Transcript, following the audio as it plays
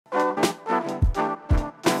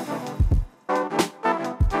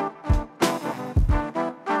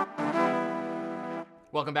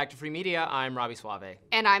Welcome back to Free Media. I'm Robby Soave.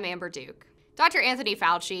 And I'm Amber Duke. Dr. Anthony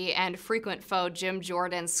Fauci and frequent foe Jim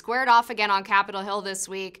Jordan squared off again on Capitol Hill this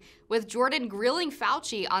week, with Jordan grilling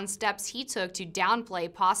Fauci on steps he took to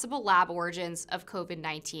downplay possible lab origins of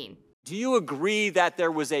COVID-19. Do you agree that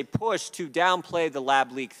there was a push to downplay the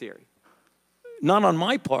lab leak theory? Not on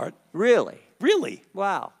my part. Really? Really?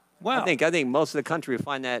 Wow. Wow. I think most of the country would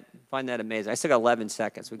find that amazing. I still got 11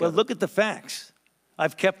 seconds. But look at the facts.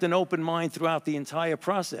 I've kept an open mind throughout the entire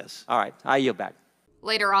process. All right, I yield back.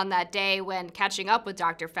 Later on that day, when catching up with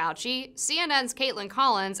Dr. Fauci, CNN's Caitlin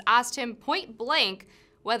Collins asked him point blank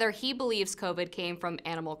whether he believes COVID came from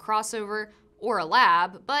animal crossover or a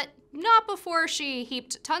lab, but not before she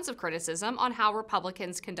heaped tons of criticism on how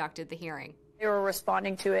Republicans conducted the hearing. They were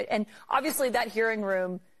responding to it. And obviously that hearing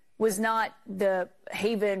room was not the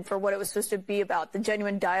haven for what it was supposed to be about, the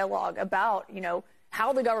genuine dialogue about,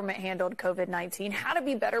 how the government handled COVID-19, how to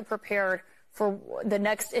be better prepared for the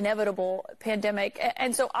next inevitable pandemic.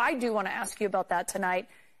 And so I do want to ask you about that tonight.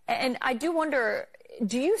 And I do wonder,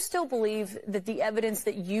 do you still believe that the evidence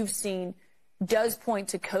that you've seen does point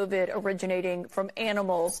to COVID originating from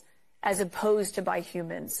animals as opposed to by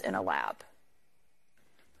humans in a lab?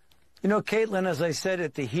 Caitlin, as I said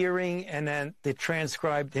at the hearing and then the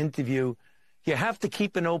transcribed interview, you have to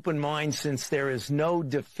keep an open mind since there is no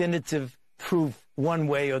definitive proof one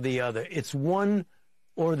way or the other. It's one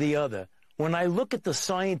or the other. When I look at the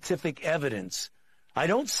scientific evidence, I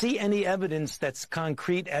don't see any evidence that's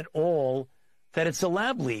concrete at all that it's a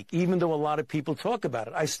lab leak, even though a lot of people talk about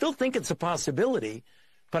it. I still think it's a possibility,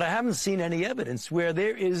 but I haven't seen any evidence where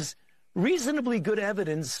there is reasonably good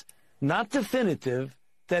evidence, not definitive,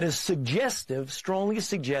 that is suggestive, strongly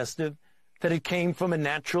suggestive, that it came from a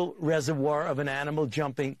natural reservoir of an animal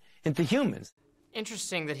jumping into humans.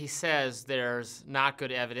 Interesting that he says there's not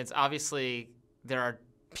good evidence. Obviously, there are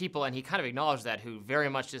people, and he kind of acknowledged that, who very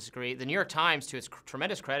much disagree. The New York Times, to its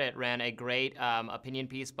tremendous credit, ran a great opinion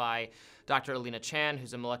piece by Dr. Alina Chan,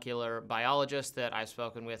 who's a molecular biologist that I've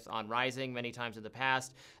spoken with on Rising many times in the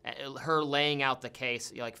past. Her laying out the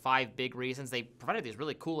case, like 5 big reasons. They provided these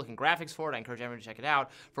really cool-looking graphics for it. I encourage everyone to check it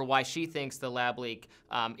out, for why she thinks the lab leak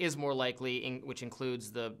is more likely, which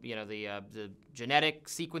includes the genetic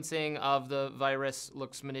sequencing of the virus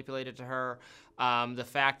looks manipulated to her. The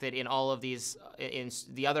fact that in all of these, in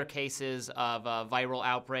the other cases of viral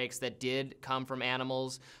outbreaks that did come from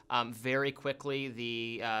animals, very quickly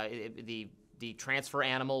the transfer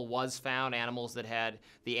animal was found. Animals that had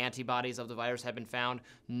the antibodies of the virus had been found.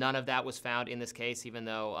 None of that was found in this case, even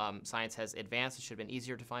though science has advanced. It should have been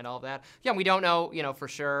easier to find all of that. Yeah, we don't know, for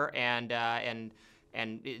sure, and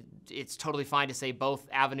it's totally fine to say both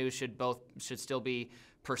avenues should still be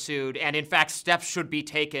pursued, and in fact, steps should be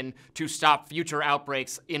taken to stop future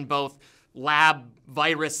outbreaks in both lab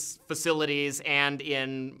virus facilities and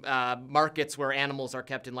in markets where animals are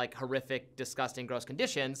kept in like horrific, disgusting, gross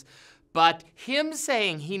conditions. But him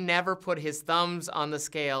saying he never put his thumbs on the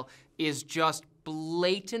scale is just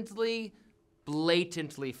blatantly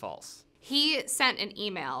false. He sent an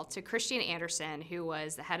email to Christian Anderson, who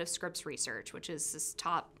was the head of Scripps Research, which is this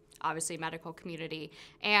top, obviously, medical community,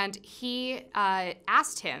 and he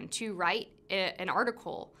asked him to write an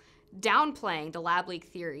article downplaying the lab leak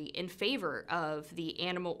theory in favor of the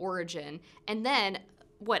animal origin. And then,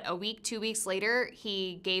 a week, 2 weeks later,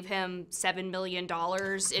 he gave him $7 million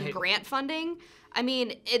in grant funding. I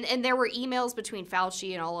mean, and there were emails between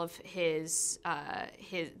Fauci and all of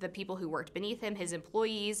the people who worked beneath him, his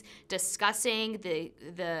employees, discussing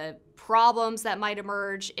the problems that might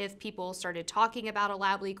emerge if people started talking about a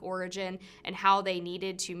lab leak origin and how they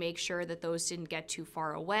needed to make sure that those didn't get too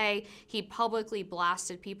far away. He publicly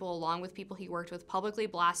blasted people, along with people he worked with, publicly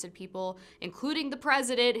blasted people, including the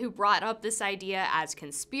president, who brought up this idea as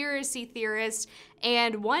conspiracy theorists.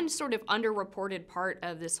 And one sort of underreported part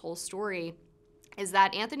of this whole story is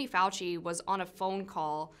that Anthony Fauci was on a phone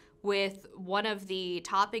call with one of the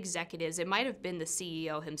top executives, it might have been the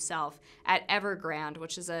CEO himself, at Evergrande,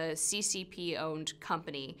 which is a CCP-owned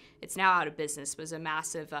company. It's now out of business, but was a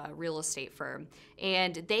massive real estate firm.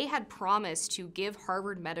 And they had promised to give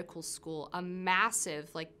Harvard Medical School a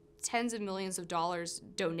massive, like tens of millions of dollars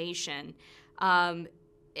donation.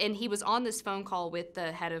 And he was on this phone call with the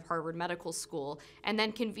head of Harvard Medical School. And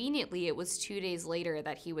then conveniently, it was 2 days later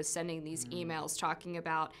that he was sending these emails talking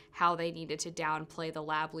about how they needed to downplay the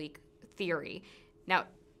lab leak theory. Now,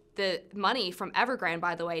 the money from Evergrande,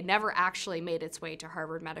 by the way, never actually made its way to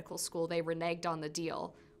Harvard Medical School. They reneged on the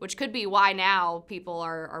deal, which could be why now people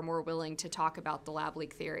are more willing to talk about the lab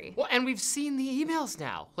leak theory. Well, and we've seen the emails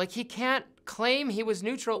now. Like, he can't claim he was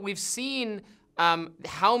neutral. We've seen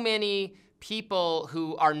how many people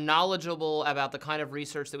who are knowledgeable about the kind of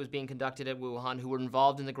research that was being conducted at Wuhan, who were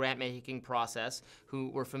involved in the grant-making process, who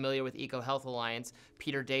were familiar with EcoHealth Alliance,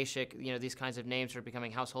 Peter Daszak, these kinds of names are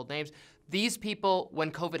becoming household names. These people,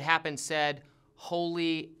 when COVID happened, said,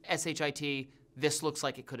 holy shit, this looks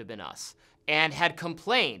like it could have been us, and had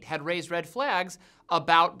complained, had raised red flags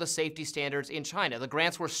about the safety standards in China. The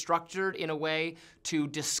grants were structured in a way to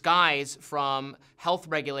disguise from health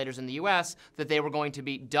regulators in the US that they were going to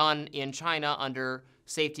be done in China under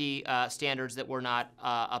safety standards that were not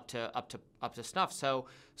up to snuff. So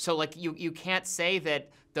like you can't say that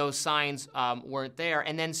those signs weren't there.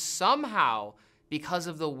 And then somehow, because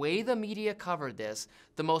of the way the media covered this,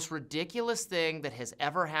 the most ridiculous thing that has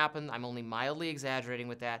ever happened, I'm only mildly exaggerating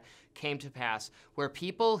with that, came to pass, where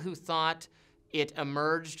people who thought it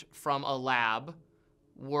emerged from a lab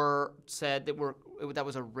said that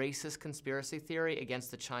was a racist conspiracy theory against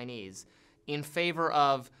the Chinese, in favor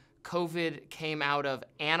of COVID came out of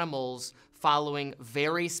animals following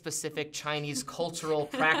very specific Chinese cultural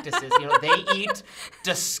practices. They eat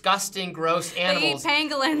disgusting, gross animals. They eat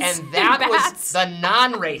pangolins and that bats. Was the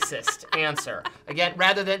non-racist answer. Again,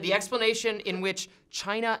 rather than the explanation in which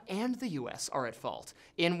China and the U.S. are at fault,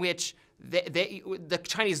 in which the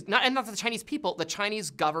Chinese, not the Chinese people, the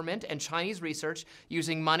Chinese government and Chinese research,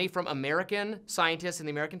 using money from American scientists and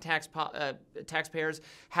the American taxpayers,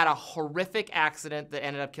 had a horrific accident that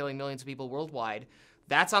ended up killing millions of people worldwide.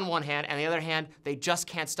 That's on one hand. And on the other hand, they just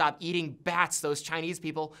can't stop eating bats, those Chinese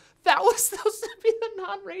people. That was supposed to be the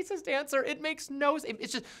non-racist answer. It makes no sense.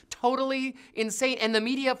 It's just totally insane. And the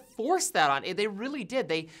media forced that on. They really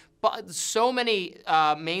did. So many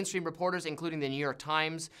mainstream reporters, including the New York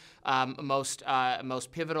Times, most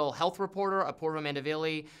pivotal health reporter, Apoorva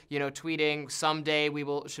Mandavilli, tweeting, someday we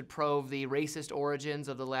should probe the racist origins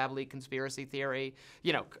of the lab leak conspiracy theory.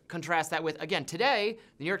 Contrast that with, again, today,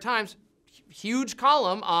 the New York Times, huge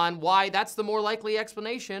column on why that's the more likely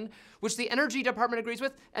explanation, which the Energy Department agrees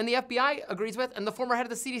with, and the FBI agrees with, and the former head of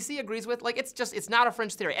the CDC agrees with. Like, it's not a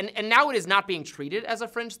fringe theory. And now it is not being treated as a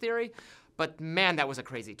fringe theory. But man, that was a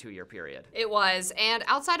crazy 2-year period. It was. And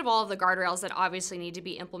outside of all of the guardrails that obviously need to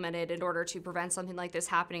be implemented in order to prevent something like this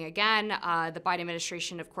happening again, the Biden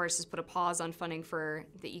administration, of course, has put a pause on funding for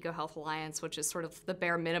the EcoHealth Alliance, which is sort of the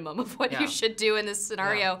bare minimum of what you should do in this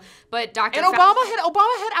scenario. Yeah. But Dr. Obama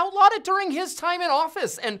had outlawed it during his time in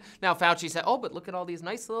office. And now Fauci said, oh, but look at all these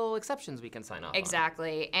nice little exceptions we can sign off on.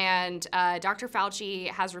 Exactly. And Dr. Fauci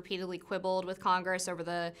has repeatedly quibbled with Congress over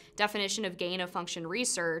the definition of gain-of-function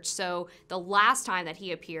research. So the last time that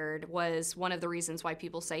he appeared was one of the reasons why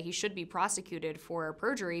people say he should be prosecuted for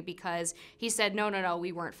perjury, because he said, no,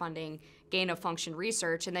 we weren't funding gain-of-function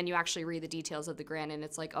research. And then you actually read the details of the grant and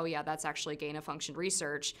it's like, oh yeah, that's actually gain-of-function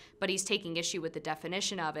research, but he's taking issue with the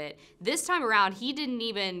definition of it. This time around, he didn't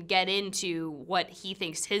even get into what he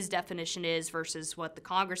thinks his definition is versus what the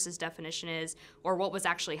Congress's definition is, or what was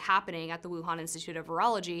actually happening at the Wuhan Institute of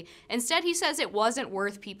Virology. Instead, he says it wasn't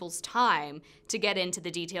worth people's time to get into the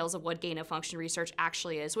details of what gain-of-function research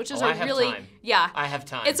actually is, which is I have time. Yeah. I have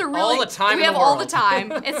time. It's a really, all the time we in have the all world. the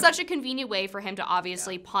time. It's such a convenient way for him to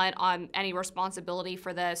obviously punt on any responsibility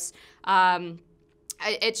for this.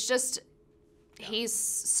 It's just, he's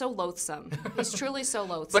so loathsome. He's truly so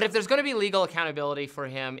loathsome. But if there's going to be legal accountability for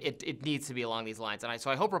him, it needs to be along these lines. And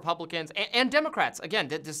so I hope Republicans and Democrats, again,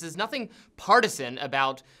 this is nothing partisan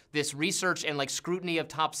about this research, and like scrutiny of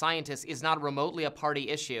top scientists is not remotely a party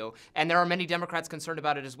issue. And there are many Democrats concerned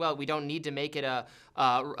about it as well. We don't need to make it a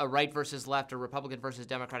right versus left or Republican versus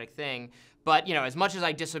Democratic thing. But as much as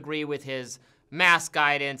I disagree with his mask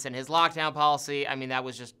guidance and his lockdown policy, I mean, that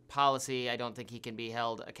was just policy. I don't think he can be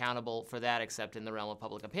held accountable for that except in the realm of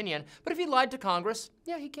public opinion. But if he lied to Congress,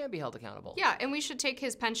 yeah, he can be held accountable. Yeah, and we should take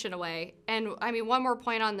his pension away. And I mean, one more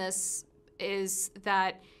point on this is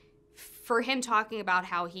that for him talking about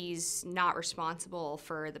how he's not responsible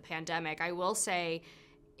for the pandemic, I will say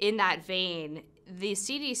in that vein, the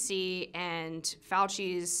CDC and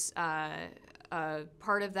Fauci's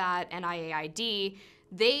part of that, NIAID,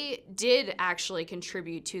 they did actually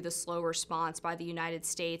contribute to the slow response by the United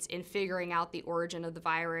States in figuring out the origin of the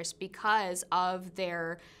virus because of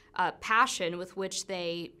their passion with which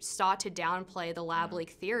they sought to downplay the lab leak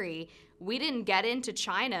theory. We didn't get into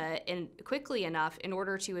China quickly enough in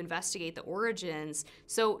order to investigate the origins,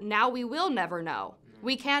 so now we will never know.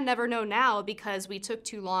 We can never know now because we took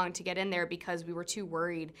too long to get in there because we were too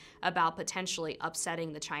worried about potentially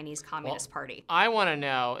upsetting the Chinese Communist Party. I want to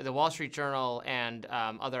know, the Wall Street Journal and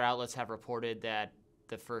other outlets have reported that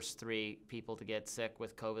the first 3 people to get sick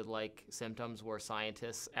with COVID-like symptoms were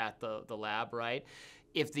scientists at the lab, right?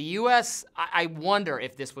 if the U.S., I wonder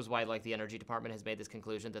if this was why, like, the Energy Department has made this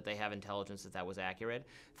conclusion that they have intelligence that was accurate.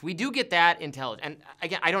 If we do get that intelligence, and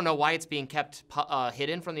again, I don't know why it's being kept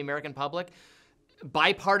hidden from the American public.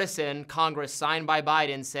 Bipartisan Congress signed by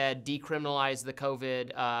Biden said decriminalize the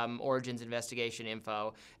COVID origins investigation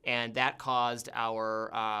info, and that caused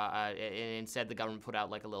our, and instead the government put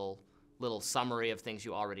out like a little summary of things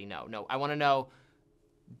you already know. No, I want to know,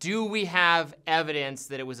 do we have evidence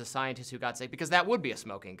that it was a scientist who got sick? Because that would be a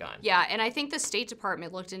smoking gun. Yeah, and I think the State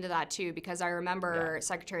Department looked into that too, because I remember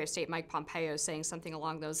Secretary of State Mike Pompeo saying something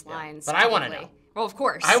along those lines. But I want to know. Well, of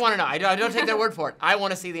course. I want to know. I don't take their word for it. I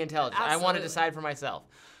want to see the intelligence. Absolutely. I want to decide for myself.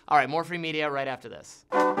 All right, more free media right after this.